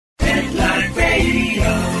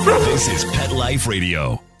This is Pet Life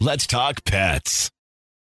Radio. Let's talk pets.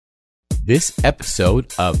 This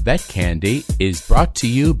episode of Vet Candy is brought to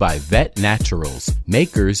you by Vet Naturals,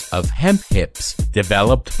 makers of hemp hips,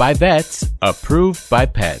 developed by vets, approved by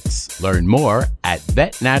pets. Learn more at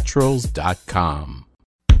vetnaturals.com.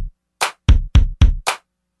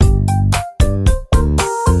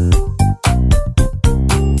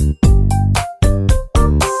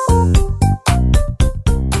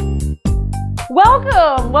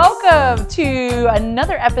 Welcome to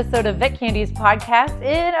another episode of Vet Candy's podcast.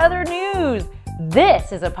 In other news,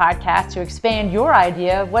 this is a podcast to expand your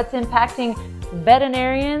idea of what's impacting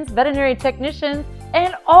veterinarians, veterinary technicians,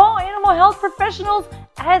 and all animal health professionals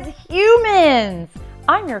as humans.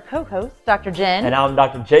 I'm your co-host, Dr. Jen. And I'm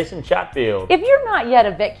Dr. Jason Chatfield. If you're not yet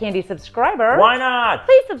a Vet Candy subscriber, why not?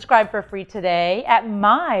 Please subscribe for free today at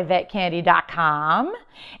myvetcandy.com.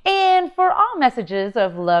 And for all messages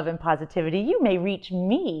of love and positivity, you may reach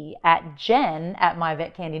me at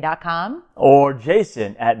jen@myvetcandy.com. Or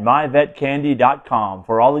Jason at myvetcandy.com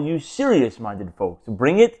for all of you serious-minded folks.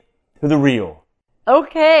 Bring it to the real.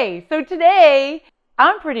 Okay, so today,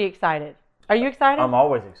 I'm pretty excited. Are you excited? I'm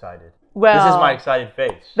always excited. Well, this is my excited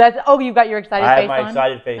face. You've got your excited face on? I have my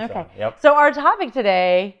excited face okay. on, yep. So our topic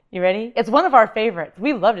today, you ready? It's one of our favorites.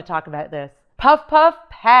 We love to talk about this. Puff, puff,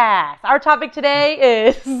 pass. Our topic today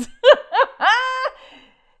is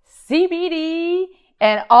CBD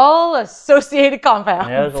and all associated compounds.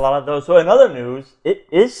 Yeah, there's a lot of those. So in other news,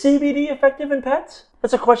 is CBD effective in pets?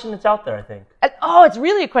 That's a question that's out there, I think. Oh, it's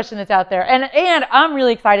really a question that's out there. And I'm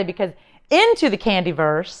really excited because into the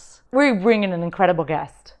Candyverse, we're bringing an incredible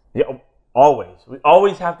guest. Yeah, always. We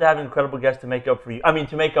always have to have an incredible guest to make up for you. I mean,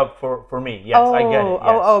 to make up for me. Yes, I get it.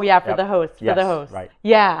 Yes. For the host. Yes, for the host. Right.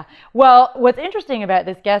 Yeah. Well, what's interesting about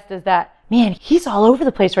this guest is that, man, he's all over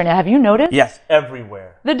the place right now. Have you noticed? Yes,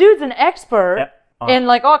 everywhere. The dude's an expert in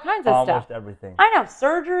like all kinds of stuff. Almost everything. I know,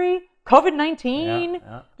 surgery, COVID-19,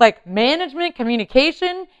 like management,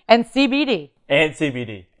 communication, and CBD. And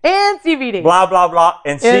CBD. And CBD. Blah, blah, blah,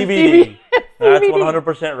 and CBD. That's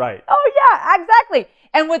 100% right. Oh, yeah, exactly.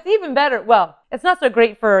 And what's even better, well, it's not so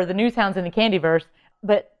great for the news hounds in the Candyverse,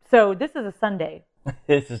 but so this is a Sunday.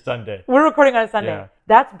 This is Sunday. We're recording on a Sunday. Yeah.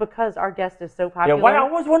 That's because our guest is so popular. Yeah,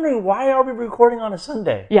 I was wondering, why are we recording on a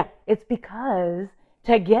Sunday? Yeah, it's because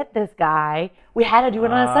to get this guy, we had to do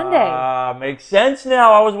it on a Sunday. Makes sense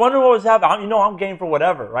now. I was wondering what was happening. I'm game for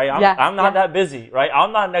whatever, right? I'm not that busy, right?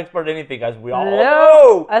 I'm not an expert at anything, as we all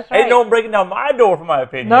know. That's right. Ain't no one breaking down my door for my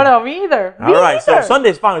opinion. No, me either. All right, so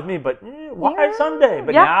Sunday's fine with me, but why Sunday?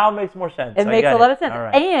 But now it makes more sense. It makes a lot of sense.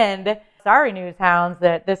 Right. And sorry, news hounds,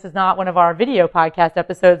 that this is not one of our video podcast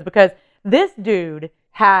episodes because this dude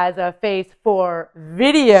has a face for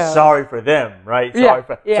video. Sorry for them, right? So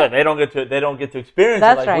they don't get to experience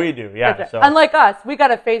it like we do. Yeah. Right. So unlike us, we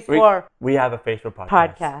got a face for we have a face for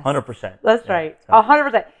podcast. 100%. That's right.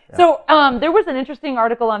 100%. Yeah. So there was an interesting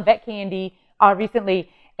article on Vet Candy recently,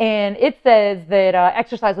 and it says that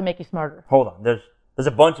exercise will make you smarter. Hold on. There's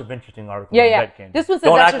a bunch of interesting articles on Vet Candy. This one says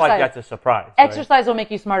don't exercise. Act like that's a surprise. Exercise will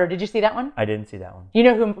make you smarter. Did you see that one? I didn't see that one. You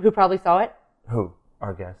know who probably saw it? Who?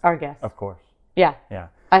 Our guest. Our guest. Of course. Yeah. Yeah.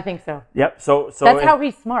 I think so. Yep. So that's how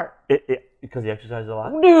he's smart. Because he exercises a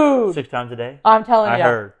lot. Dude. 6 times a day. I'm telling you. I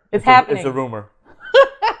heard. It's happening. It's a rumor.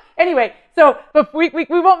 Anyway, but we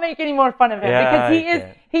won't make any more fun of him because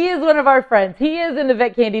he is one of our friends. He is in the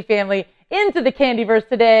Vet Candy family. Into the Candyverse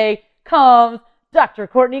today comes Dr.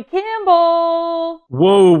 Courtney Campbell.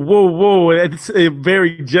 Whoa. That's a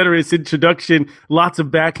very generous introduction. Lots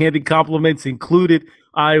of backhanded compliments included.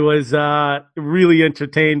 I was really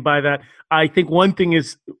entertained by that. I think one thing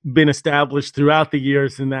has been established throughout the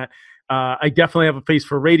years in that I definitely have a face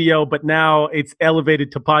for radio, but now it's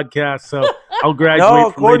elevated to podcast. So I'll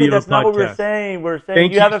graduate from radio to podcast. That's not what we're saying. We're saying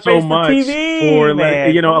Thank you have a face so much for TV, for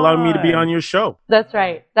allowing me to be on your show. That's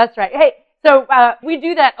right. Hey, so we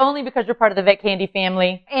do that only because you're part of the Vet Candy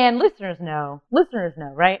family, and listeners know,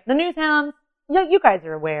 right? The news hounds, you guys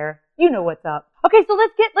are aware. You know what's up. Okay, so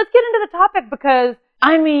let's get into the topic because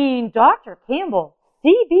Dr. Campbell,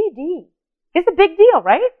 CBD. It's a big deal,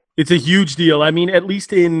 right? It's a huge deal. I mean, at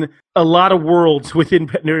least in a lot of worlds within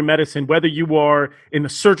veterinary medicine, whether you are in the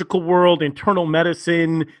surgical world, internal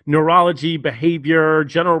medicine, neurology, behavior,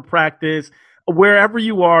 general practice, wherever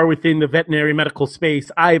you are within the veterinary medical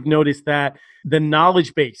space, I've noticed that the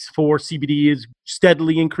knowledge base for CBD is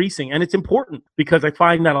steadily increasing. And it's important because I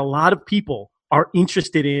find that a lot of people are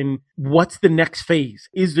interested in what's the next phase.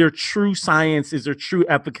 Is there true science? Is there true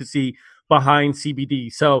efficacy behind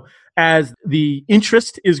CBD? So as the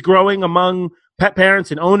interest is growing among pet parents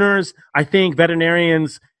and owners, I think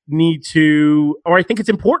veterinarians need to, or I think it's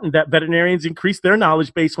important that veterinarians increase their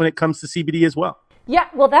knowledge base when it comes to CBD as well. Yeah,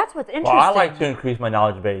 well, that's what's interesting. Well, I like to increase my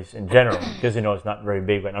knowledge base in general because, it's not very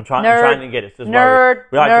big, but I'm trying to get it. This is why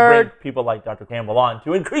we like to bring people like Dr. Campbell on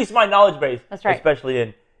to increase my knowledge base, that's right. Especially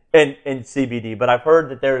in CBD. But I've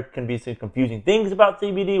heard that there can be some confusing things about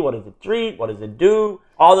CBD. What does it treat? What does it do?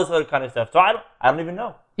 All this other kind of stuff. So I don't even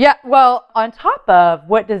know. Yeah, well, on top of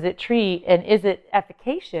what does it treat and is it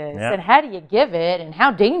efficacious and how do you give it and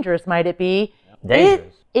how dangerous might it be?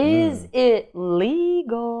 Dangerous. Is it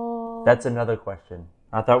legal? That's another question.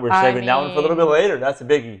 I thought we were saving that one for a little bit later. That's a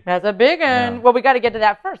biggie. That's a big one. Yeah. Well, we got to get to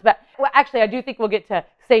that first. But actually, I do think we'll get to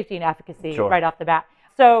safety and efficacy right off the bat.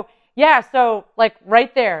 So, like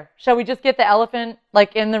right there, shall we just get the elephant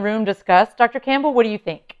like in the room discussed? Dr. Campbell, what do you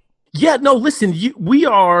think? Yeah, no, listen, we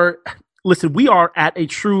are at a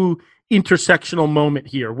true intersectional moment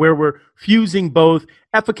here where we're fusing both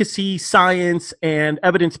efficacy, science, and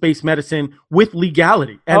evidence-based medicine with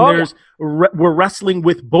legality. And we're wrestling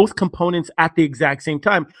with both components at the exact same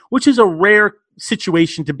time, which is a rare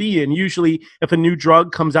situation to be in. Usually, if a new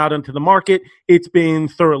drug comes out onto the market, it's been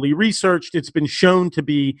thoroughly researched, it's been shown to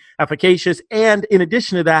be efficacious, and in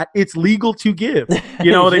addition to that, it's legal to give.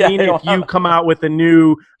 You know what I mean? If you come out with a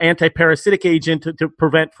new anti-parasitic agent to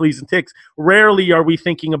prevent fleas and ticks, rarely are we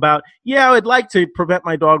thinking about, I'd like to prevent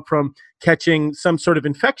my dog from catching some sort of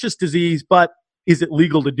infectious disease, but is it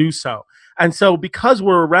legal to do so? And so because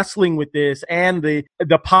we're wrestling with this and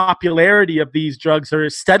the popularity of these drugs are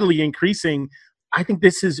steadily increasing, I think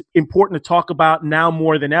this is important to talk about now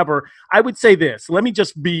more than ever. I would say this. Let me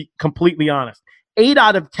just be completely honest. 8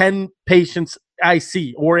 out of 10 patients I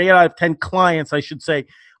see, or 8 out of 10 clients, I should say,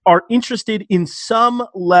 are interested in some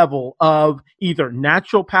level of either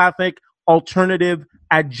naturopathic, alternative,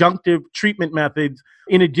 adjunctive treatment methods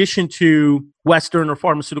in addition to Western or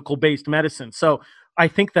pharmaceutical-based medicine. So I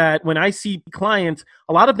think that when I see clients,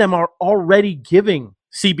 a lot of them are already giving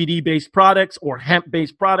CBD-based products or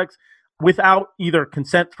hemp-based products without either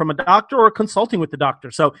consent from a doctor or consulting with the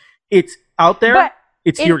doctor. So it's out there,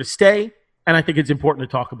 it's here to stay, and I think it's important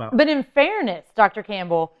to talk about. But in fairness, Dr.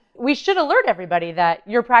 Campbell, we should alert everybody that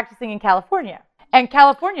you're practicing in California. And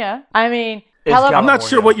California, I'm not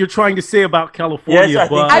sure what you're trying to say about California. Yes, I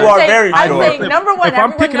think you are very sure. I'm saying, number one, if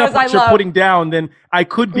I'm picking up what you're putting down, then I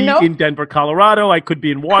could be in Denver, Colorado. I could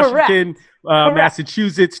be in Washington,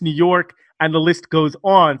 Massachusetts, New York, and the list goes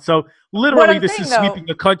on. So literally, this is sweeping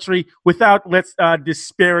the country without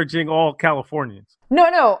disparaging all Californians.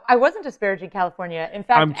 No, I wasn't disparaging California. In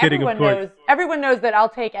fact, I'm kidding, everyone knows that I'll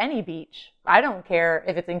take any beach. I don't care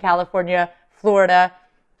if it's in California, Florida,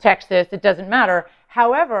 Texas, it doesn't matter.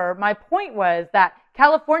 However, my point was that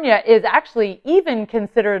California is actually even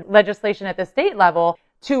considered legislation at the state level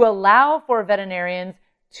to allow for veterinarians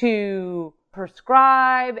to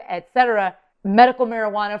prescribe, etc., medical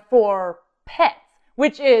marijuana for pets,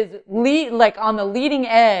 which is on the leading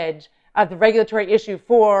edge of the regulatory issue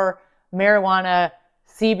for marijuana,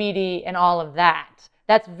 CBD, and all of that.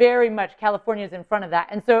 That's very much California's in front of that.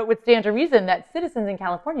 And so it would stand to reason that citizens in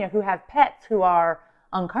California who have pets who are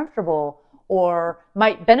uncomfortable or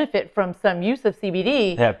might benefit from some use of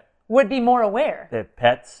CBD would be more aware. They have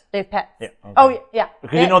pets? They have pets. Yeah, okay. Oh, yeah.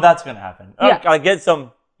 Because that's going to happen. Yeah. I get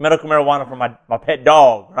some medical marijuana for my pet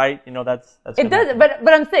dog, right? That's it does happen.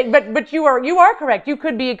 But I'm saying, but you are correct. You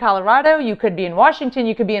could be in Colorado, you could be in Washington,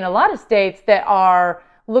 you could be in a lot of states that are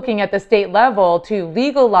looking at the state level to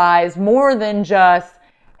legalize more than just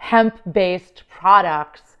hemp-based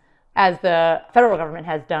products as the federal government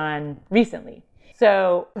has done recently.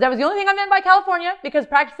 So that was the only thing I meant by California, because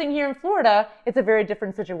practicing here in Florida, it's a very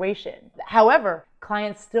different situation. However,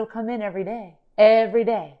 clients still come in every day. Every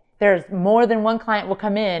day. There's more than one client will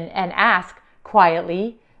come in and ask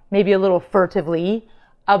quietly, maybe a little furtively,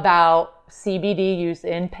 about CBD use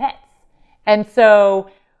in pets. And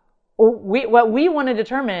so what we want to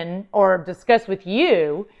determine or discuss with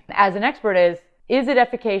you as an expert is it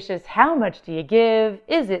efficacious? How much do you give?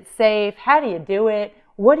 Is it safe? How do you do it?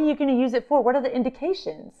 What are you going to use it for? What are the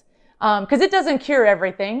indications? Because it doesn't cure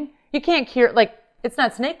everything. You can't cure, it's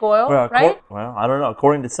not snake oil, right? Well, I don't know.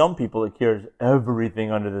 According to some people, it cures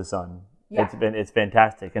everything under the sun. Yeah. It's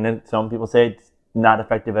fantastic. And then some people say it's not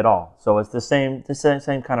effective at all. So it's the same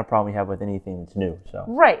kind of problem we have with anything that's new. So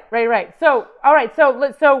Right. So, all right.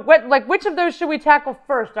 So which of those should we tackle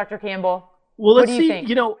first, Dr. Campbell? Well, let's see.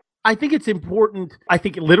 I think it's important. I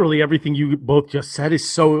think literally everything you both just said is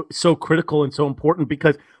so critical and so important,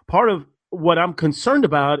 because part of what I'm concerned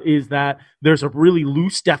about is that there's a really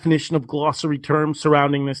loose definition of glossary terms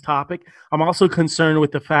surrounding this topic. I'm also concerned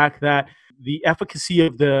with the fact that the efficacy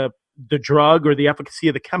of the the drug or the efficacy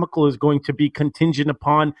of the chemical is going to be contingent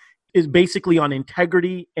upon is basically on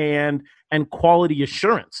integrity and quality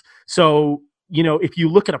assurance. So, if you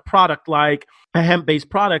look at a product like a hemp-based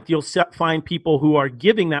product, you'll find people who are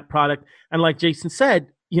giving that product. And like Jason said,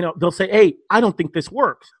 they'll say, hey, I don't think this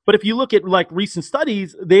works. But if you look at like recent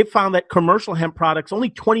studies, they've found that commercial hemp products, only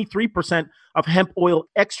 23% of hemp oil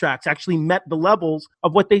extracts actually met the levels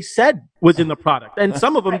of what they said was in the product. And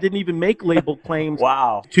some of them didn't even make label claims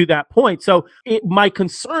to that point. So my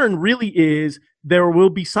concern really is there will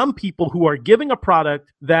be some people who are giving a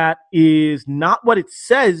product that is not what it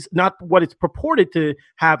says, not what it's purported to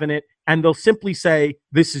have in it. And they'll simply say,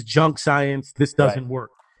 this is junk science. This doesn't work.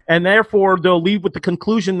 And therefore, they'll leave with the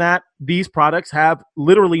conclusion that these products have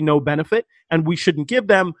literally no benefit and we shouldn't give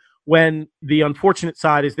them, when the unfortunate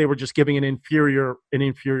side is they were just giving an inferior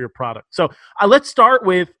product. So let's start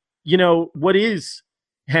with, what is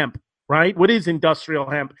hemp, right? What is industrial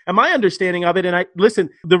hemp? And my understanding of it, and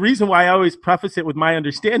the reason why I always preface it with my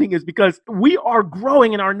understanding is because we are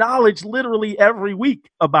growing in our knowledge literally every week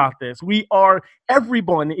about this.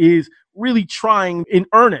 Everyone is really trying in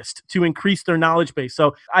earnest to increase their knowledge base.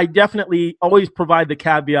 So I definitely always provide the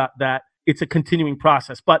caveat that it's a continuing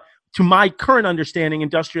process. But to my current understanding,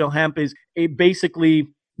 industrial hemp is basically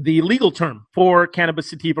the legal term for cannabis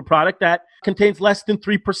sativa product that contains less than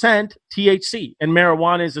 3% THC. And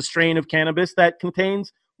marijuana is a strain of cannabis that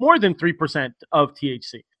contains more than 3% of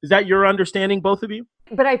THC. Is that your understanding, both of you?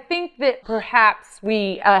 But I think that perhaps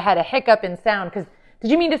we had a hiccup in sound, because did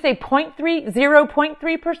you mean to say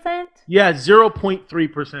 0.3%? Yeah,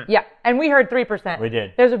 0.3%. Yeah, and we heard 3%. We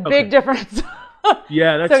did. There's a big difference.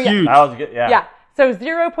 Yeah, that's huge. That was good, Yeah, so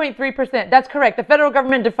 0.3%. That's correct. The federal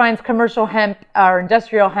government defines commercial hemp or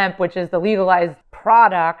industrial hemp, which is the legalized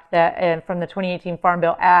product that from the 2018 Farm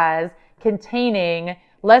Bill, as containing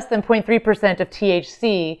less than 0.3% of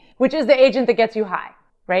THC, which is the agent that gets you high,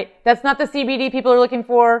 right? That's not the CBD people are looking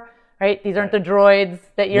for, right? These aren't the droids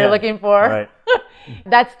that you're looking for. Right.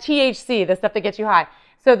 That's THC, the stuff that gets you high.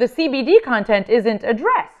 So the CBD content isn't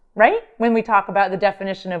addressed, right? When we talk about the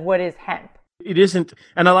definition of what is hemp. It isn't.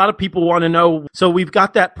 And a lot of people want to know. So we've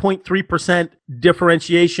got that 0.3%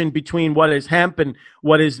 differentiation between what is hemp and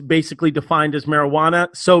what is basically defined as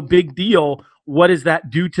marijuana. So big deal. What does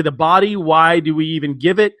that do to the body? Why do we even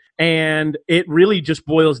give it? And it really just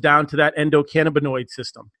boils down to that endocannabinoid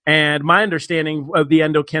system. And my understanding of the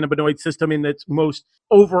endocannabinoid system in its most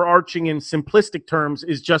overarching and simplistic terms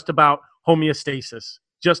is just about homeostasis,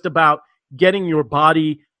 just about getting your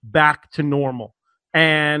body back to normal.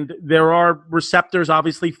 And there are receptors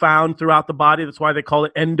obviously found throughout the body. That's why they call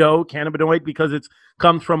it endocannabinoid, because it's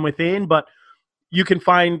comes from within. But you can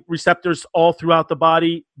find receptors all throughout the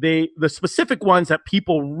body. The specific ones that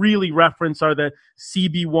people really reference are the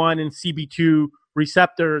CB1 and CB2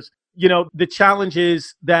 receptors. The challenge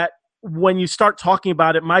is that when you start talking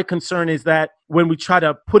about it, my concern is that when we try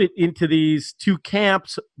to put it into these two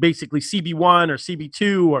camps, basically CB1 or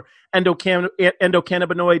CB2 or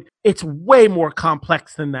endocannabinoid, it's way more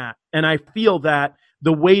complex than that. And I feel that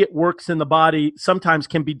the way it works in the body sometimes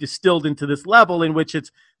can be distilled into this level in which it's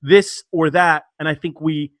this or that. And I think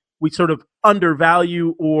we sort of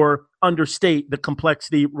undervalue or understate the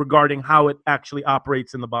complexity regarding how it actually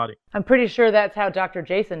operates in the body. I'm pretty sure that's how Dr.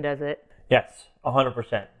 Jason does it. Yes,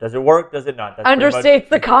 100%. Does it work? Does it not? That's understates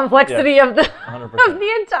the complexity of the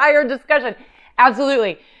entire discussion.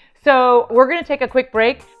 Absolutely. So we're going to take a quick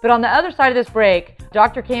break, but on the other side of this break,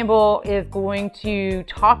 Dr. Campbell is going to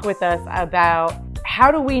talk with us about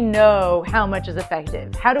how do we know how much is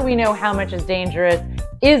effective? How do we know how much is dangerous?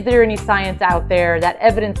 Is there any science out there, that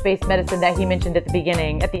evidence-based medicine that he mentioned at the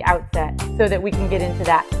beginning, at the outset, so that we can get into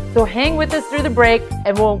that? So hang with us through the break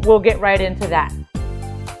and we'll get right into that.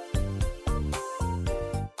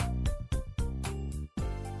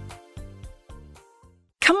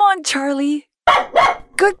 Come on, Charlie.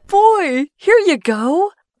 Good boy. Here you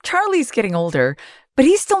go. Charlie's getting older, but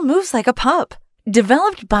he still moves like a pup.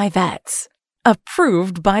 Developed by vets.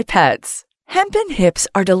 Approved by pets. Hemp Hips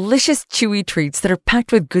are delicious, chewy treats that are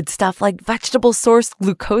packed with good stuff like vegetable-sourced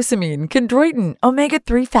glucosamine, chondroitin,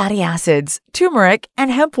 omega-3 fatty acids, turmeric,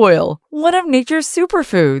 and hemp oil, one of nature's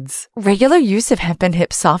superfoods. Regular use of Hemp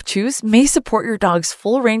Hip soft chews may support your dog's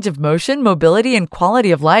full range of motion, mobility, and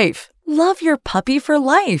quality of life. Love your puppy for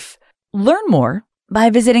life. Learn more by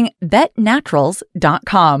visiting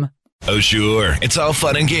vetnaturals.com. Oh, sure. It's all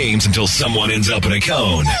fun and games until someone ends up in a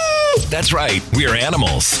cone. That's right. We're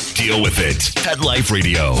animals. Deal with it. Pet Life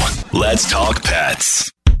Radio. Let's talk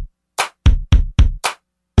pets.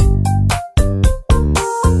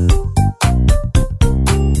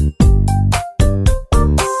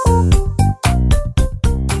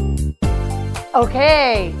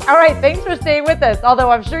 Okay. All right. Thanks for staying with us. Although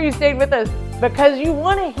I'm sure you stayed with us because you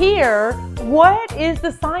want to hear what is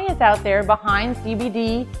the science out there behind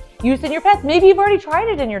CBD use in your pets. Maybe you've already tried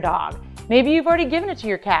it in your dog. Maybe you've already given it to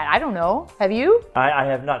your cat. I don't know. Have you? I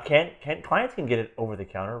have not. Clients can get it over the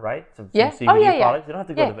counter, right? Some CBD products. You don't have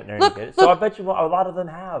to go to the veterinarian to get it. So I bet you a lot of them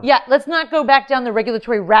have. Yeah, let's not go back down the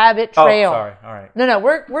regulatory rabbit trail. Oh, sorry. All right. No,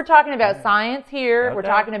 we're talking about science here. Okay. We're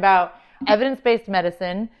talking about evidence-based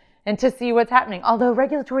medicine and to see what's happening. Although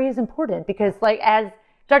regulatory is important because, like, as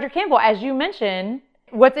Dr. Campbell, as you mentioned,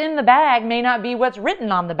 what's in the bag may not be what's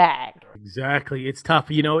written on the bag. Exactly. It's tough.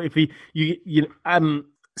 If I'm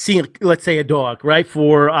seeing, let's say, a dog, right,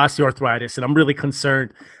 for osteoarthritis, and I'm really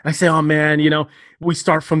concerned. I say, oh man, we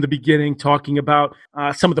start from the beginning talking about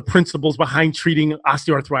some of the principles behind treating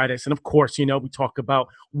osteoarthritis. And of course, we talk about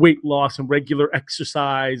weight loss and regular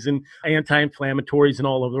exercise and anti-inflammatories and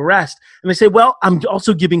all of the rest. And they say, well, I'm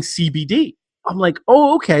also giving CBD. I'm like,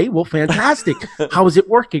 oh, okay, well, fantastic. How is it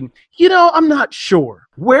working? I'm not sure.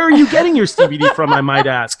 Where are you getting your CBD from, I might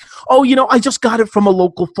ask? Oh, I just got it from a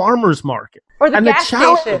local farmer's market. Or the gas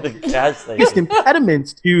station. The gas station. Biggest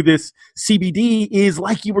impediments to this CBD is,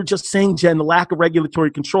 like you were just saying, Jen, the lack of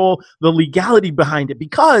regulatory control, the legality behind it.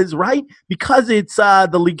 Because it's the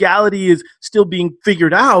legality is still being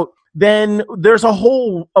figured out, then there's a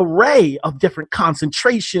whole array of different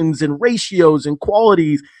concentrations and ratios and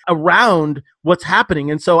qualities around what's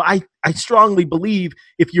happening. And so I strongly believe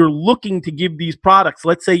if you're looking to give these products,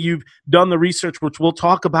 let's say you've done the research, which we'll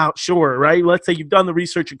talk about, sure, right? Let's say you've done the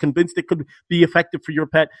research and convinced it could be effective for your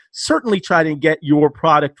pet. Certainly try to get your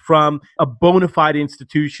product from a bona fide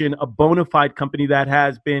institution, a bona fide company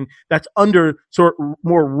that's under sort of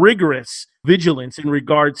more rigorous vigilance in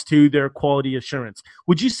regards to their quality assurance.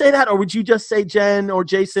 Would you say that, or would you just say, Jen or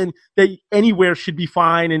Jason, that anywhere should be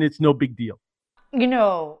fine and it's no big deal?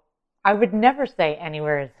 I would never say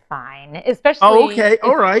anywhere is fine, especially. Oh, okay.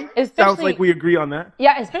 All right. Sounds like we agree on that.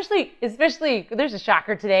 Yeah, especially, there's a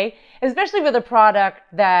shocker today, especially with a product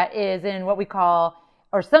that is in what we call,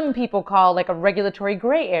 or some people call, like a regulatory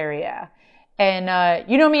gray area. And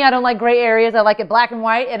you know me, I don't like gray areas. I like it black and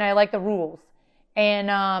white, and I like the rules. And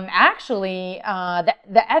actually,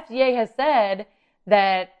 the FDA has said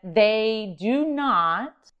that they do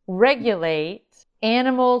not regulate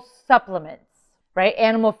animal supplements. Right?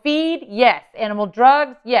 Animal feed, yes. Animal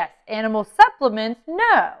drugs, yes. Animal supplements,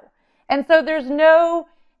 no. And so there's no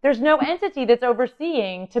entity that's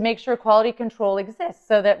overseeing to make sure quality control exists,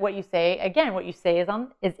 so that what you say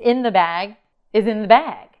is in the bag is in the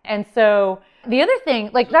bag. And so the other thing,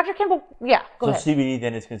 like Dr. Campbell, go ahead. So CBD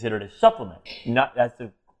then is considered a supplement,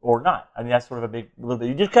 or not. I mean, that's sort of a little bit.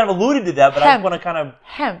 You just kind of alluded to that, but I just want to kind of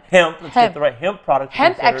hemp. Let's get the right hemp products.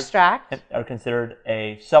 Hemp extract are considered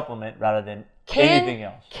a supplement rather than anything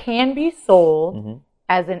else. Can be sold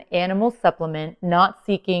as an animal supplement, not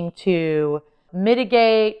seeking to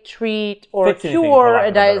mitigate, treat, or cure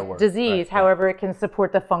a disease. Right. However, it can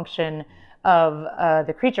support the function of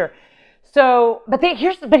the creature. So, but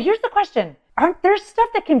here's the question: aren't there stuff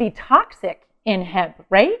that can be toxic in hemp?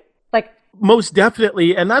 Right? Like. Most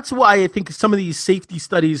definitely. And that's why I think some of these safety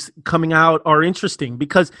studies coming out are interesting,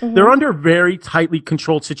 because they're under very tightly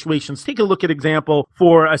controlled situations. Take a look at example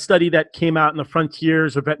for a study that came out in the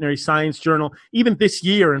Frontiers or Veterinary Science Journal, even this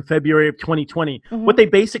year in February of 2020. What they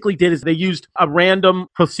basically did is they used a random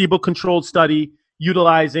placebo-controlled study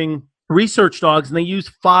utilizing research dogs, and they used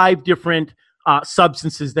 5 different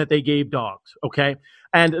substances that they gave dogs, okay?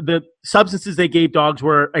 And the substances they gave dogs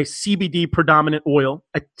were a CBD predominant oil,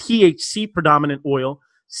 a THC predominant oil,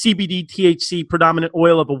 CBD THC predominant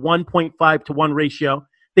oil of a 1.5 to 1 ratio.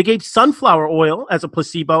 They gave sunflower oil as a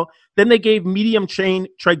placebo. Then they gave medium chain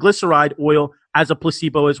triglyceride oil as a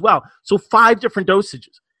placebo as well. So 5 different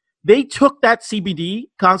dosages. They took that CBD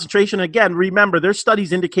concentration. Again, remember, there's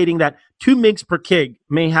studies indicating that 2 mg per kg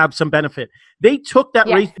may have some benefit. They took that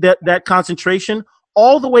that concentration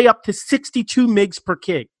all the way up to 62 mg per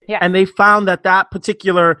kg. Yeah. And they found that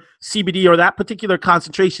particular CBD, or that particular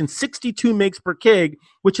concentration, 62 mg per kg,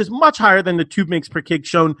 which is much higher than the 2 mg per kg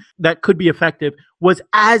shown that could be effective, was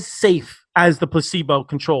as safe as the placebo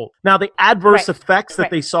control. Now, the adverse effects that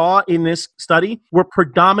they saw in this study were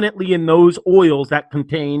predominantly in those oils that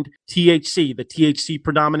contained THC, the THC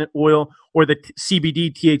predominant oil, or the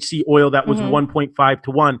CBD THC oil that was 1.5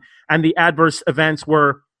 to 1. And the adverse events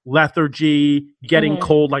were lethargy, getting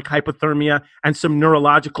cold like hypothermia, and some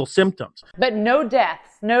neurological symptoms. But no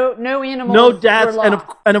deaths, no animals. No deaths,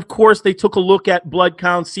 and of course they took a look at blood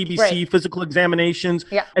counts, CBC, physical examinations,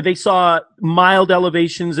 and they saw mild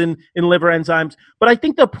elevations in liver enzymes. But I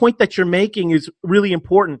think the point that you're making is really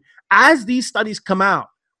important. As these studies come out,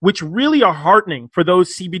 which really are heartening for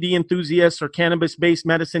those CBD enthusiasts or cannabis-based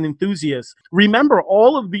medicine enthusiasts. Remember,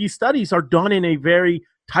 all of these studies are done in a very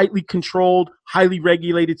tightly controlled, highly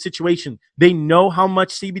regulated situation. They know how much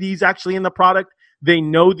CBD is actually in the product. They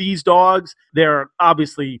know these dogs. They're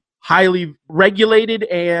obviously highly regulated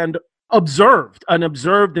and observed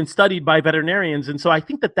and studied by veterinarians. And so I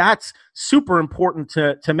think that that's super important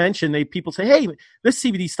to mention. People say, hey, this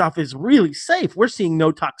CBD stuff is really safe. We're seeing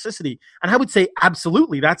no toxicity. And I would say,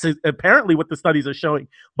 absolutely. That's apparently what the studies are showing.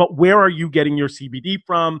 But where are you getting your CBD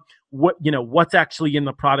from? What's actually in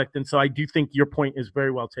the product? And so I do think your point is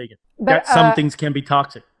very well taken. That some things can be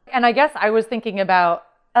toxic. And I guess I was thinking about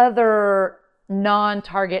other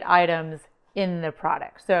non-target items in the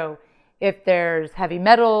product. So if there's heavy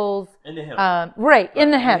metals, in the hemp,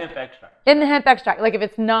 in the hemp extract. In the hemp extract, like if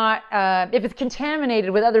it's not, if it's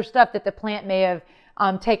contaminated with other stuff that the plant may have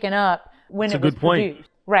taken up when it was produced,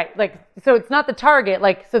 right? Like, so it's not the target.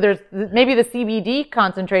 Like, so there's maybe the CBD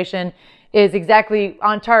concentration is exactly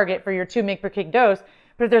on target for your 2 mg per kg dose,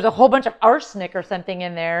 but if there's a whole bunch of arsenic or something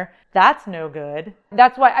in there, that's no good.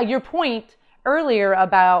 That's why your point earlier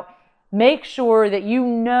about make sure that you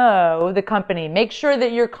know the company. Make sure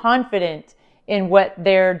that you're confident in what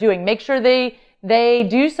they're doing. Make sure they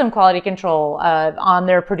do some quality control on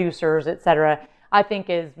their producers, et cetera, I think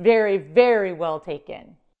is very, very well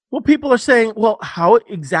taken. Well, people are saying, well, how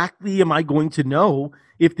exactly am I going to know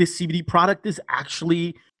if this CBD product is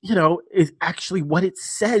actually, what it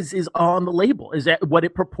says is on the label? Is that what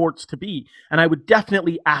it purports to be? And I would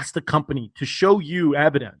definitely ask the company to show you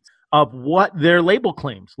evidence of what their label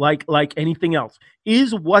claims, like anything else.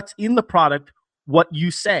 Is what's in the product what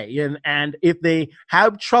you say? And if they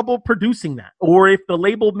have trouble producing that, or if the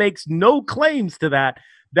label makes no claims to that,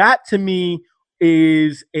 that to me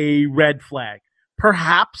is a red flag.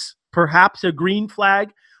 Perhaps a green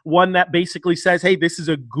flag, one that basically says, hey, this is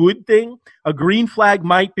a good thing. A green flag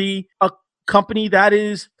might be a company that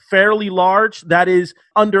is fairly large, that is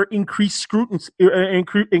under increased scrutiny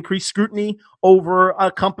over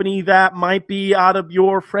a company that might be out of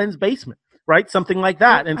your friend's basement, right? Something like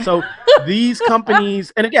that. And so these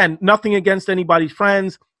companies, and again, nothing against anybody's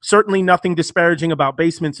friends, certainly nothing disparaging about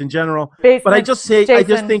basements in general. But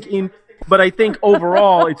I think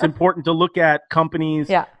overall, it's important to look at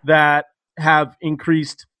companies that have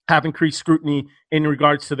increased scrutiny in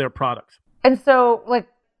regards to their products. And so, like,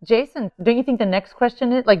 Jason, don't you think the next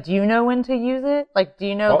question is, like, do you know when to use it? Like, do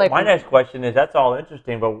you know, my next question is, that's all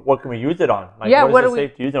interesting, but what can we use it on? Like, what is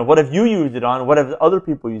safe to use it on? What have you used it on? What have other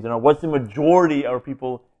people used it on? What's the majority of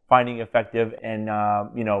people finding effective? And,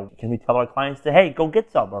 can we tell our clients to, hey, go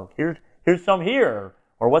get some, or here's some here,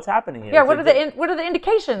 or what's happening here? Yeah, what are the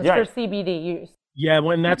indications for CBD use? Yeah,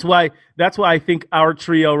 well, and that's why I think our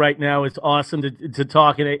trio right now is awesome to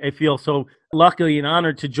talk, and I feel so lucky and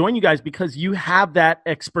honored to join you guys because you have that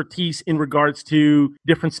expertise in regards to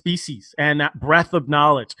different species and that breadth of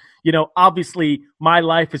knowledge. Obviously, my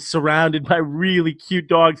life is surrounded by really cute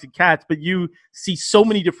dogs and cats, but you see so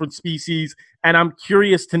many different species, and I'm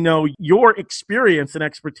curious to know your experience and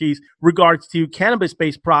expertise regards to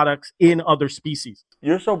cannabis-based products in other species.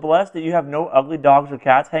 You're so blessed that you have no ugly dogs or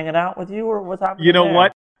cats hanging out with you, or what's happening? You know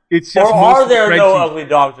what? It's just or are there no ugly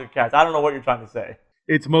dogs or cats? I don't know what you're trying to say.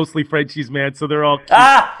 It's mostly Frenchies, man, so they're all cute.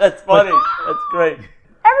 That's funny. That's great.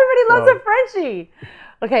 Everybody loves a Frenchie.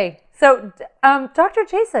 Okay, so Dr.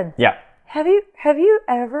 Jason. Yeah. Have you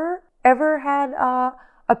ever had a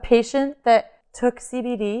patient that took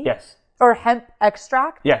CBD? Yes. Or hemp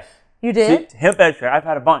extract? Yes. You did? Hemp extract. I've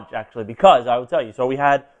had a bunch, actually, because I will tell you. So we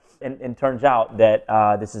had, and turns out that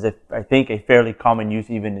this is, I think, a fairly common use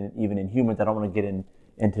even in humans. I don't want to get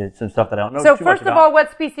into some stuff that I don't know too much about. So first of all,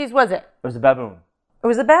 what species was it? It was a baboon. It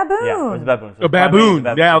was a baboon. Yeah, it was a baboon. So a baboon.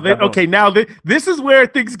 Now, this is where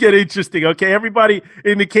things get interesting. Okay, everybody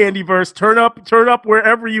in the Candyverse, turn up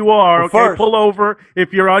wherever you are. Okay, pull over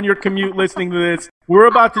if you're on your commute listening to this. We're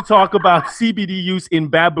about to talk about CBD use in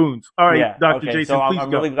baboons. All right, Dr. Jason, so please I'm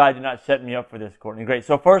go. really glad you're not setting me up for this, Courtney. Great.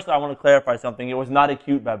 So first, I want to clarify something. It was not a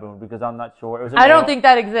cute baboon because I'm not sure. It was. I don't think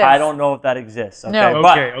that exists. I don't know if that exists. Okay? No.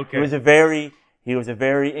 But okay. He was a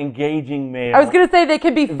very engaging male. I was going to say they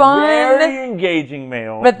could be fun. Very engaging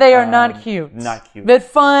male. But they are not cute. Not cute. But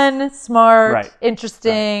fun, smart,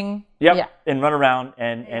 interesting. Yep. Yeah. And run around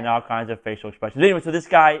and all kinds of facial expressions. Anyway, so this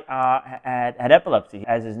guy had epilepsy,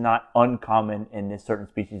 as is not uncommon in this certain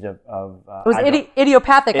species of it was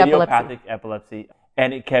idiopathic epilepsy.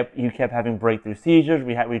 And he kept having breakthrough seizures.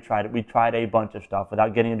 We tried a bunch of stuff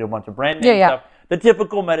without getting into a bunch of brand name stuff. The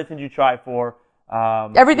typical medicines you try for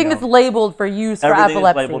Everything that's labeled for use for epilepsy. Everything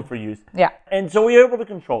is labeled for use. Yeah. And so we were able to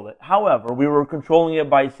control it. However, we were controlling it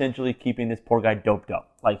by essentially keeping this poor guy doped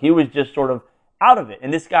up. Like, he was just sort of out of it.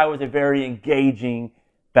 And this guy was a very engaging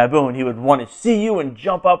baboon. He would want to see you and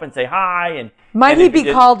jump up and say hi. Might he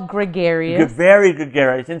be called gregarious? Very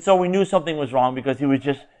gregarious. And so we knew something was wrong because he was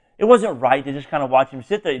just, it wasn't right to just kind of watch him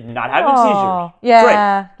sit there, not having seizures. Yeah,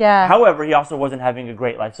 great. yeah. However, he also wasn't having a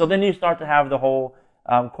great life. So then you start to have the whole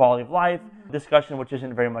quality of life discussion, which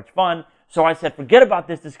isn't very much fun. So I said, forget about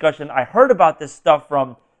this discussion. I heard about this stuff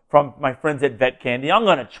from my friends at Vet Candy. I'm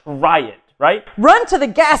going to try it, right? Run to the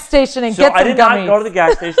gas station and get some gummies. So I did not go to the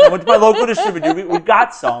gas station. I went to my local distributor. We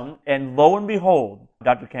got some, and lo and behold,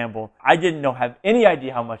 Dr. Campbell, I didn't have any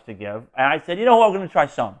idea how much to give. And I said, you know what, we're going to try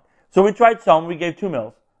some. So we tried some. We gave 2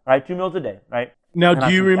 meals, right? 2 meals a day, right? Now,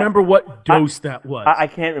 do you remember what dose that was? I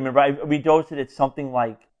can't remember. We dosed it at something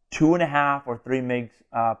like 2.5 or 3 mg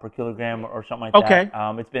per kilogram or something like that.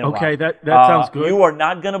 It's been a while. Okay, that sounds good. You are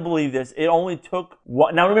not going to believe this. It only took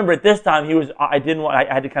one. Now remember, at this time I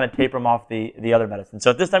had to kind of taper him off the other medicine. So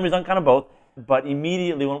at this time he was on kind of both. But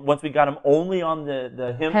immediately once we got him only on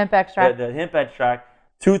the hemp extract, the hemp extract,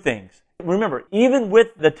 2 things. Remember, even with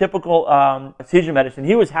the typical seizure medicine,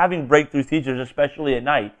 he was having breakthrough seizures, especially at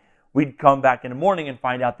night. We'd come back in the morning and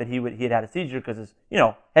find out that he had a seizure because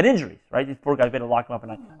had injuries, right? These poor guys, we had to lock him up at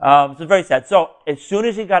night. So it's very sad. So as soon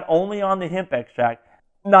as he got only on the hemp extract,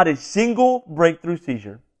 not a single breakthrough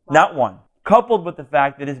seizure, not one, coupled with the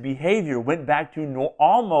fact that his behavior went back to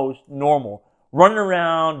almost normal, running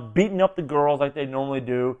around, beating up the girls like they normally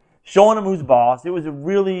do, showing them who's boss. It was a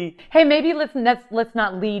really... Hey, maybe let's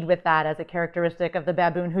not lead with that as a characteristic of the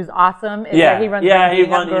baboon who's awesome. That he runs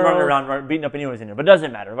around beating up anyone who's in there. But it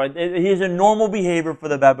doesn't matter. Right? He's a normal behavior for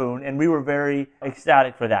the baboon, and we were very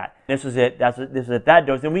ecstatic for that. This was it. This was at that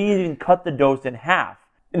dose. And we even cut the dose in half.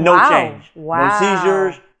 No change. Wow. No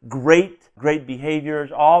seizures. Great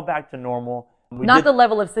behaviors. All back to normal. Not the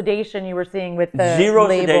level of sedation you were seeing with the zero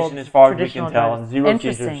sedation as far as we can tell, drugs. and zero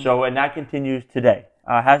seizures. So, and that continues today.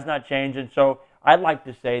 Has not changed, and so I'd like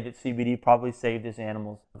to say that CBD probably saved this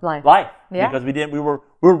animal's life. Yeah. Because we were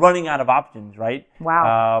running out of options, right?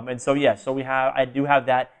 Wow. And so I do have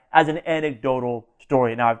that as an anecdotal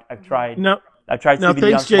story. Now I've tried. I've tried CBD thanks,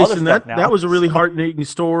 on some Jason. other stuff now. That was a really heartening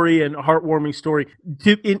story and a heartwarming story.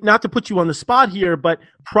 Not to put you on the spot here, but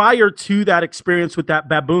prior to that experience with that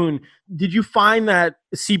baboon, did you find that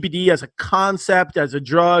CBD as a concept, as a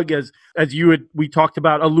drug, as we talked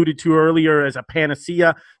about, alluded to earlier, as a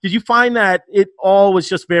panacea, did you find that it all was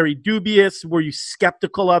just very dubious? Were you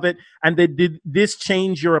skeptical of it? And did this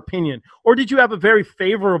change your opinion? Or did you have a very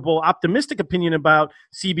favorable, optimistic opinion about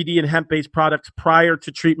CBD and hemp-based products prior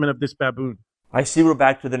to treatment of this baboon? I see we're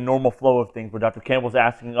back to the normal flow of things where Dr. Campbell's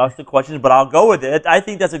asking us the questions, but I'll go with it. I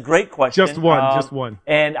think that's a great question. Just one.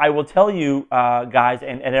 And I will tell you, guys,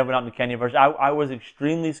 and everyone out in the Kennyverse, I was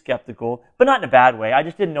extremely skeptical, but not in a bad way. I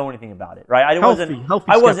just didn't know anything about it, right? I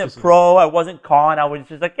wasn't pro, I wasn't con, I was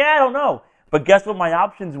just like, I don't know. But guess what my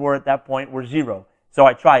options were at that point were zero. So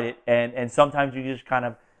I tried it, and sometimes you just kind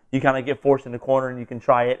of get forced in the corner and you can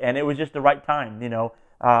try it, and it was just the right time,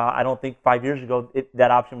 I don't think 5 years ago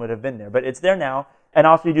that option would have been there, but it's there now. And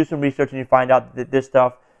also you do some research and you find out that this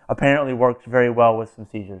stuff apparently works very well with some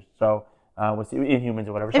seizures, so in humans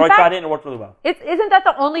or whatever. So I tried it and it worked really well. Isn't that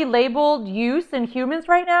the only labeled use in humans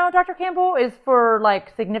right now, Dr. Campbell, is for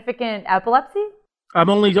like significant epilepsy? I'm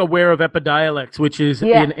only aware of Epidiolex, which is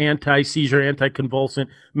an anti-seizure, anticonvulsant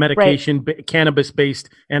medication, cannabis-based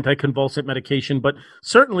anticonvulsant medication. But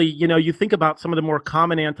certainly, you think about some of the more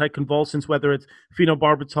common anticonvulsants, whether it's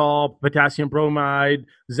phenobarbital, potassium bromide,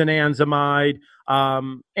 zenanzamide,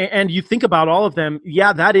 and you think about all of them.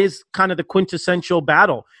 Yeah, that is kind of the quintessential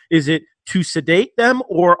battle. Is it to sedate them,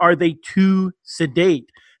 or are they too sedate?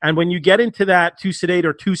 And when you get into that too sedate,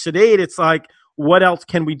 it's like, what else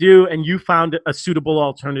can we do? And you found a suitable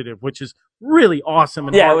alternative, which is really awesome.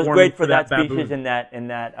 And it was great for that species in that. And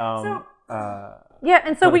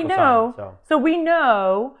so we know. So we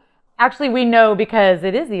know. Actually, we know because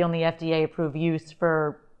it is the only FDA-approved use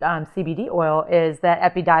for CBD oil. Is that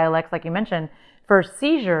Epidiolex, like you mentioned, for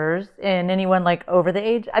seizures in anyone like over the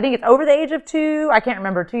age? I think it's over the age of 2. I can't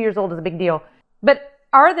remember. 2 years old is a big deal. But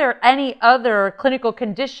are there any other clinical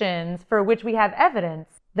conditions for which we have evidence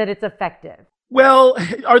that it's effective? Well,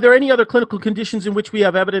 are there any other clinical conditions in which we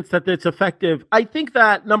have evidence that it's effective? I think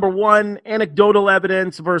that, number one, anecdotal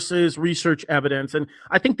evidence versus research evidence. And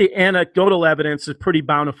I think the anecdotal evidence is pretty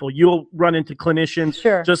bountiful. You'll run into clinicians,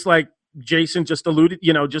 just like Jason just alluded,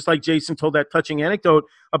 just like Jason told that touching anecdote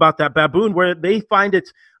about that baboon, where they find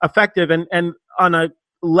it's effective. And on the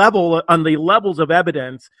levels of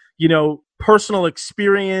evidence, personal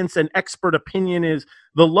experience and expert opinion is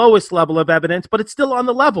the lowest level of evidence, but it's still on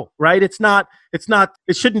the level, right? It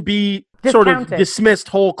shouldn't be sort of dismissed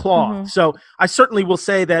whole cloth. Mm-hmm. So I certainly will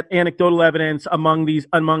say that anecdotal evidence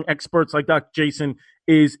among experts like Dr. Jason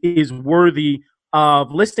is worthy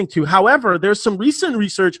of listening to. However, there's some recent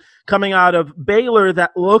research coming out of Baylor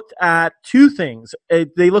that looked at two things.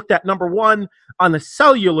 They looked at, number one, on the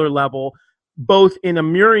cellular level, both in a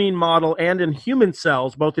murine model and in human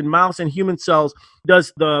cells, both in mouse and human cells,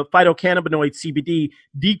 does the phytocannabinoid CBD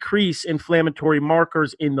decrease inflammatory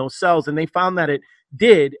markers in those cells? And they found that it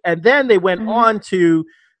did. And then they went on to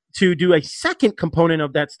do a second component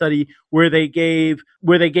of that study where they gave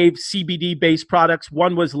CBD-based products.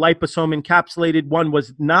 One was liposome encapsulated, one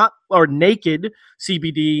was not, or naked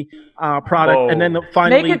CBD product. Whoa. And then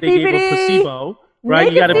finally naked they CBD. gave a placebo. Right,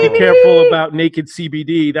 Naked you got to be CBD. careful about naked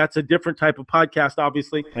CBD. That's a different type of podcast,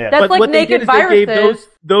 obviously. Yeah. That's but like what they naked did is they viruses. gave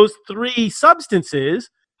those three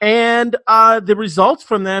substances, and the results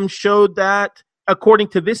from them showed that, according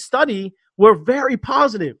to this study, were very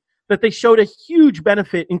positive. That they showed a huge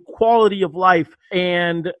benefit in quality of life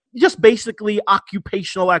and just basically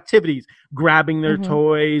occupational activities, grabbing their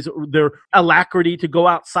toys, their alacrity to go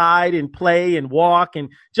outside and play and walk and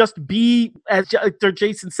just be, as Dr.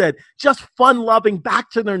 Jason said, just fun-loving, back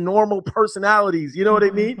to their normal personalities. You know what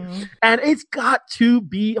I mean? And it's got to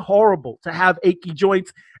be horrible to have achy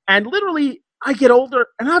joints. And literally, I get older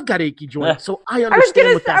and I've got achy joints, so I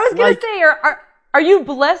understand what that's like. I was going to say, are you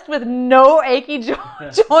blessed with no achy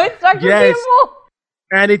joints, Dr. Yes. Campbell?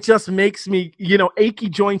 And it just makes me, achy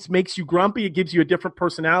joints makes you grumpy. It gives you a different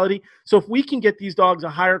personality. So if we can get these dogs a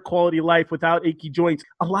higher quality life without achy joints,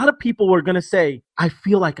 a lot of people are going to say, I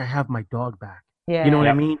feel like I have my dog back. Yeah. You know what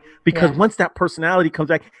I mean? Because once that personality comes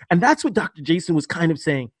back, and that's what Dr. Jason was kind of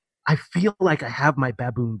saying, I feel like I have my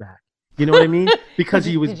baboon back. You know what I mean? Because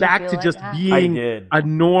he was back to just being a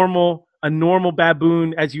normal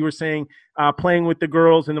baboon, as you were saying, playing with the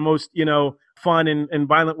girls in the most, fun and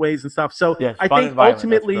violent ways and stuff. So yes, I think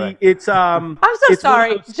ultimately it's I'm so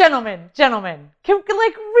sorry, gentlemen. Can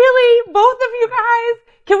really, both of you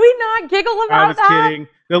guys, can we not giggle about that? I was kidding.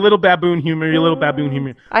 The little baboon humor, your little baboon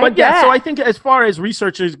humor. But so I think as far as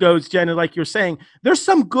researchers goes, Jenna, like you're saying, there's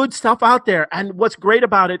some good stuff out there. And what's great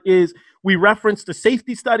about it is we referenced the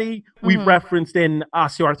safety study. We've referenced an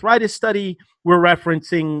osteoarthritis study. We're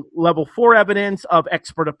referencing level 4 evidence of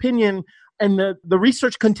expert opinion. And the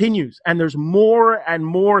research continues. And there's more and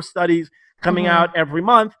more studies coming out every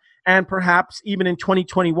month. And perhaps even in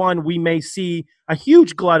 2021, we may see a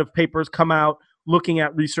huge glut of papers come out looking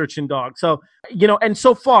at research in dogs. So, and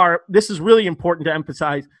so far, this is really important to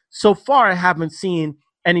emphasize. So far, I haven't seen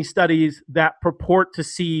any studies that purport to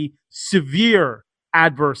see severe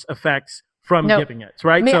adverse effects from giving it,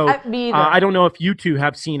 right? I don't know if you two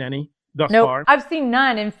have seen any thus far. I've seen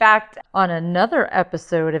none. In fact, on another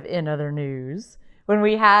episode of In Other News, when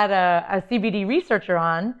we had a CBD researcher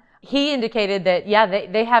on, he indicated that,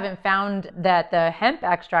 they haven't found that the hemp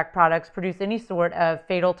extract products produce any sort of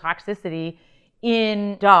fatal toxicity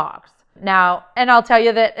in dogs. Now, and I'll tell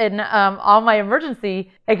you that in all my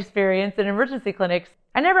emergency experience in emergency clinics,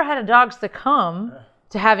 I never had a dog succumb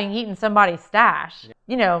to having eaten somebody's stash.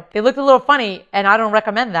 They looked a little funny, and I don't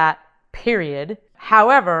recommend that, period.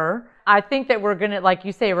 However, I think that we're going to, like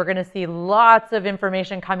you say, we're going to see lots of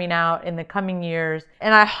information coming out in the coming years.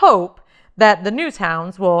 And I hope that the news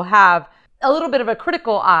hounds will have a little bit of a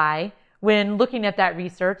critical eye when looking at that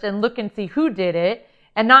research and look and see who did it,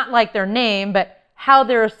 and not like their name, but how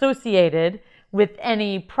they're associated with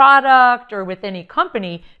any product or with any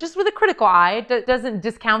company, just with a critical eye. It doesn't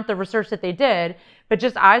discount the research that they did, but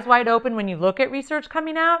just eyes wide open when you look at research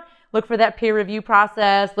coming out. Look for that peer review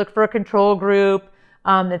process, look for a control group,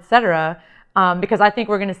 etc. Because I think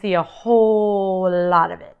we're going to see a whole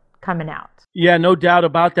lot of it coming out. Yeah, no doubt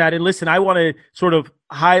about that. And listen, I want to sort of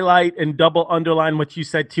highlight and double underline what you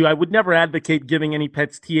said too. I would never advocate giving any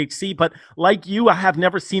pets THC, but like you, I have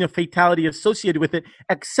never seen a fatality associated with it,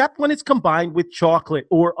 except when it's combined with chocolate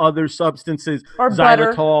or other substances, or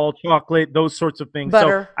butter, xylitol, chocolate, those sorts of things.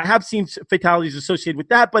 Butter. So I have seen fatalities associated with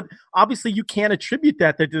that, but obviously you can't attribute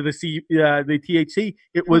that to the THC.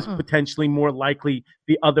 It was potentially more likely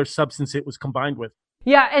the other substance it was combined with.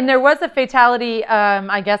 Yeah, and there was a fatality,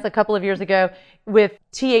 I guess, a couple of years ago with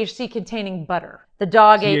THC-containing butter. The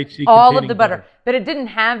dog ate all of the butter, but it didn't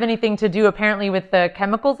have anything to do, apparently, with the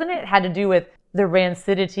chemicals in it. It had to do with the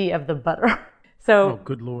rancidity of the butter. So, oh,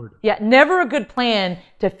 good Lord. Yeah, never a good plan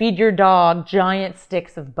to feed your dog giant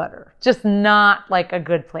sticks of butter. Just not like a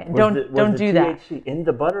good plan. Don't do that. Was the THC in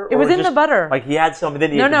the butter? It was in the butter. Like he had some and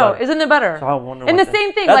then he ate the butter? No, it was in the butter. So I wonder and the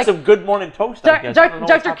same thing. That's a Good Morning toast, I guess.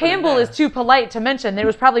 Dr. Campbell is too polite to mention there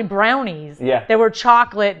was probably brownies that were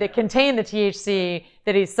chocolate that contained the THC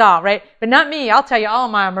that he saw, right? But not me. I'll tell you all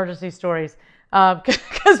my emergency stories.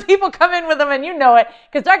 Because people come in with them and you know it.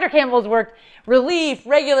 Because Dr. Campbell's worked relief,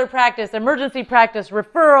 regular practice, emergency practice,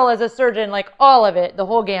 referral as a surgeon, like all of it, the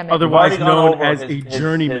whole gamut. Otherwise known as a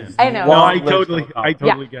journeyman. I know. Well, I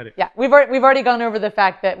totally get it. Yeah, we've already gone over the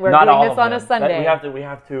fact that we're doing this on a Sunday. We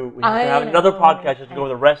have to have another podcast just to go over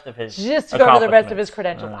the rest of his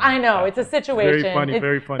credentials. I know, it's a situation.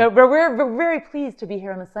 Very funny. But we're very pleased to be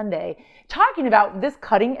here on a Sunday talking about this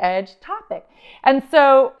cutting edge topic. And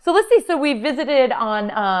so let's see. So we visited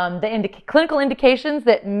on the clinical indications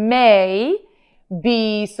that may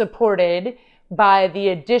be supported by the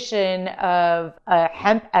addition of a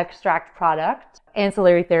hemp extract product,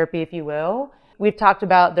 ancillary therapy, if you will. We've talked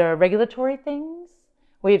about the regulatory things.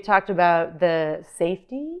 We've talked about the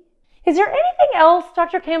safety. Is there anything else,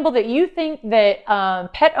 Dr. Campbell, that you think that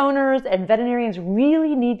pet owners and veterinarians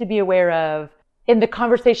really need to be aware of in the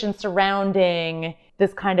conversation surrounding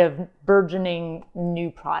this kind of burgeoning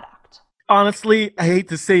new product? Honestly, I hate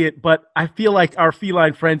to say it, but I feel like our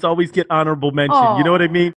feline friends always get honorable mention. Aww. You know what I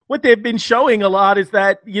mean? What they've been showing a lot is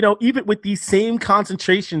that, even with these same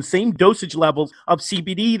concentrations, same dosage levels of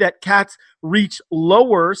CBD, that cats reach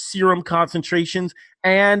lower serum concentrations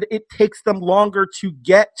and it takes them longer to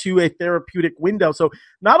get to a therapeutic window. So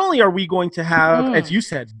not only are we going to have, as you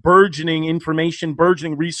said, burgeoning information,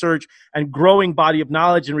 burgeoning research, and growing body of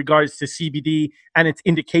knowledge in regards to CBD and its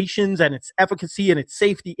indications and its efficacy and its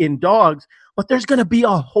safety in dogs, but there's going to be a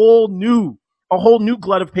whole new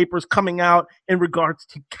glut of papers coming out in regards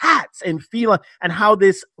to cats and feline and how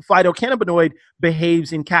this phytocannabinoid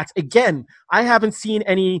behaves in cats. Again, I haven't seen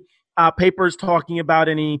any papers talking about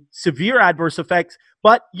any severe adverse effects,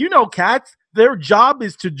 but cats, their job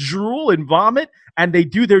is to drool and vomit, and they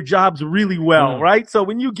do their jobs really well, right? So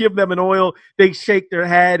when you give them an oil, they shake their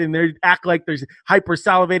head and they act like they're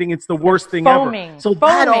hyper-salivating. It's the worst thing ever. So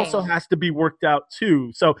that also has to be worked out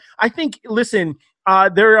too. So I think, listen,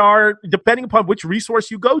 there are, depending upon which resource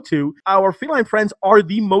you go to, our feline friends are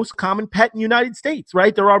the most common pet in the United States,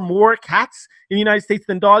 right? There are more cats in the United States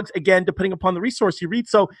than dogs, again, depending upon the resource you read.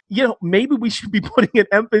 So, maybe we should be putting an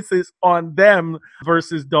emphasis on them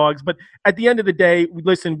versus dogs. But at the end of the day,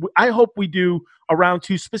 listen, I hope we do a round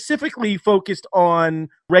 2 specifically focused on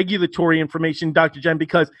regulatory information, Dr. Jen,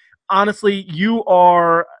 because honestly, you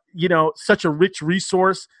are such a rich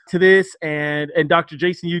resource to this, and Dr.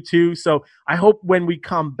 Jason, you too. So I hope when we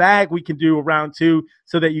come back, we can do a round 2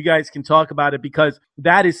 so that you guys can talk about it, because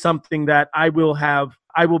that is something that I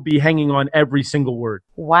will be hanging on every single word.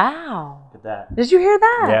 Wow. Look at that. Did you hear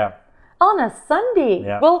that? Yeah. On a Sunday.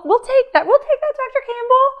 Yeah. We'll take that. We'll take that, Dr.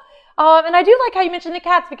 Campbell. And I do like how you mentioned the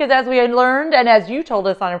cats, because as we had learned, and as you told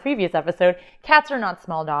us on a previous episode, cats are not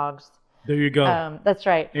small dogs. There you go. That's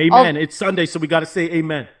right. Amen. It's Sunday, so we got to say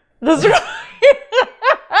amen. That's right.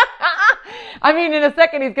 I mean, in a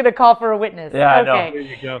second, he's going to call for a witness. Yeah, okay. I know. There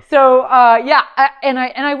you go. So, and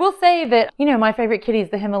I will say that, my favorite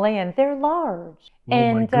kitties, the Himalayan, they're large.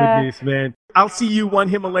 Oh, my goodness, man. I'll see you one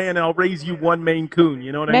Himalayan and I'll raise you one Maine Coon.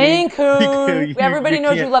 You know what I mean? Maine Coon. Everybody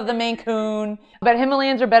knows you love the Maine Coon. But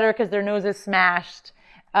Himalayans are better because their nose is smashed.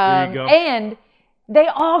 There you go. And they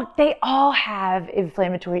all have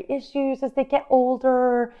inflammatory issues as they get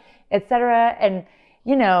older, etc. And,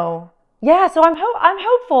 so I'm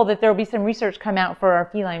hopeful that there will be some research come out for our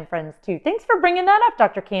feline friends too. Thanks for bringing that up,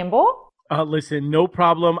 Dr. Campbell. Listen, no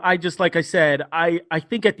problem. Like I said, I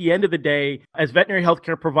think at the end of the day, as veterinary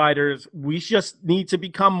healthcare providers, we just need to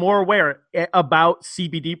become more aware about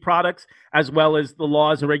CBD products as well as the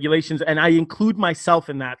laws and regulations. And I include myself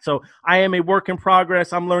in that. So I am a work in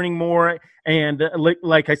progress. I'm learning more. And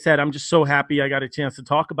like I said, I'm just so happy I got a chance to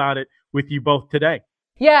talk about it with you both today.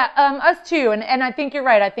 Yeah, us too. And I think you're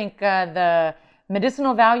right. I think the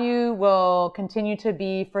medicinal value will continue to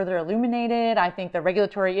be further illuminated. I think the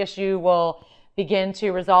regulatory issue will begin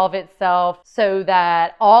to resolve itself so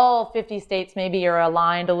that all 50 states maybe are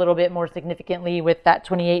aligned a little bit more significantly with that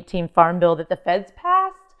 2018 Farm Bill that the feds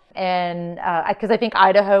passed. And because I think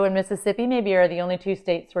Idaho and Mississippi maybe are the only 2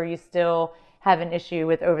 states where you still have an issue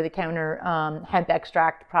with over-the-counter hemp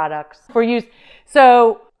extract products for use.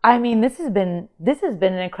 So, I mean, this has been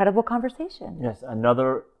an incredible conversation. Yes,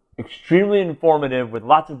 another extremely informative with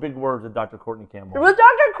lots of big words with Dr. Courtney Campbell. With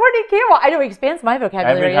Dr. Courtney Campbell. I know, he expands my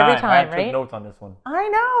vocabulary every time, right? I took notes on this one. I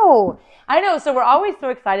know. So we're always so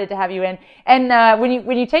excited to have you in. And when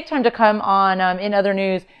you take time to come on In Other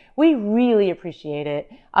News, we really appreciate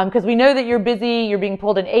it because we know that you're busy. You're being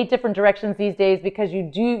pulled in 8 different directions these days because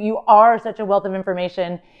you are such a wealth of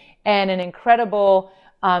information and an incredible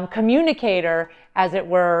communicator, as it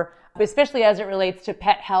were, especially as it relates to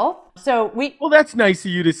pet health. Well, that's nice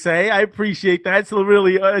of you to say. I appreciate that. It's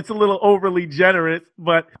it's a little overly generous,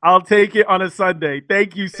 but I'll take it on a Sunday.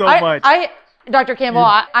 Thank you so much. Dr. Campbell,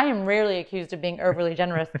 I am rarely accused of being overly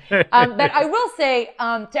generous. But I will say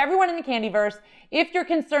to everyone in the Candyverse, if you're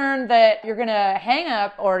concerned that you're going to hang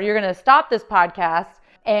up or you're going to stop this podcast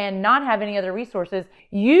and not have any other resources,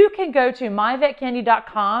 you can go to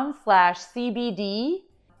myvetcandy.com/CBD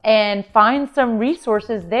and find some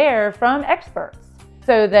resources there from experts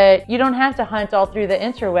so that you don't have to hunt all through the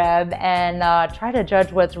interweb and try to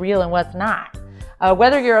judge what's real and what's not.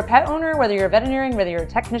 Whether you're a pet owner, whether you're a veterinarian, whether you're a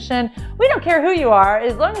technician, we don't care who you are.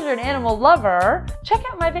 As long as you're an animal lover, check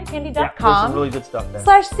out myvetcandy.com. There's some really good stuff there.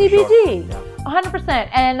 /CBD. Sure. 100%.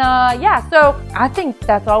 And so I think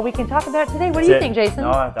that's all we can talk about today. What do you think, Jason?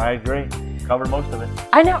 No, I agree. Covered most of it.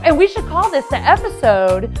 I know. And we should call this the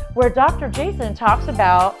episode where Dr. Jason talks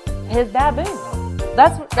about his baboon.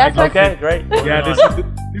 That's okay. Great. Yeah, this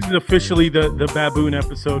is officially the baboon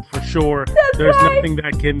episode for sure. There's nothing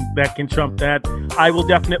that can trump that. I will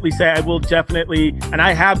definitely say and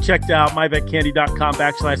I have checked out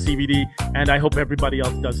myvetcandy.com/CBD, and I hope everybody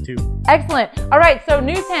else does too. Excellent. All right, so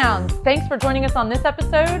Newtowns, thanks for joining us on this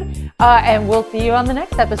episode, and we'll see you on the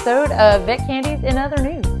next episode of Vet Candy's In Other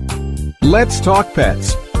News. Let's Talk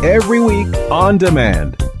Pets, every week on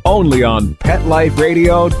demand, only on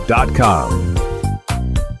PetLifeRadio.com.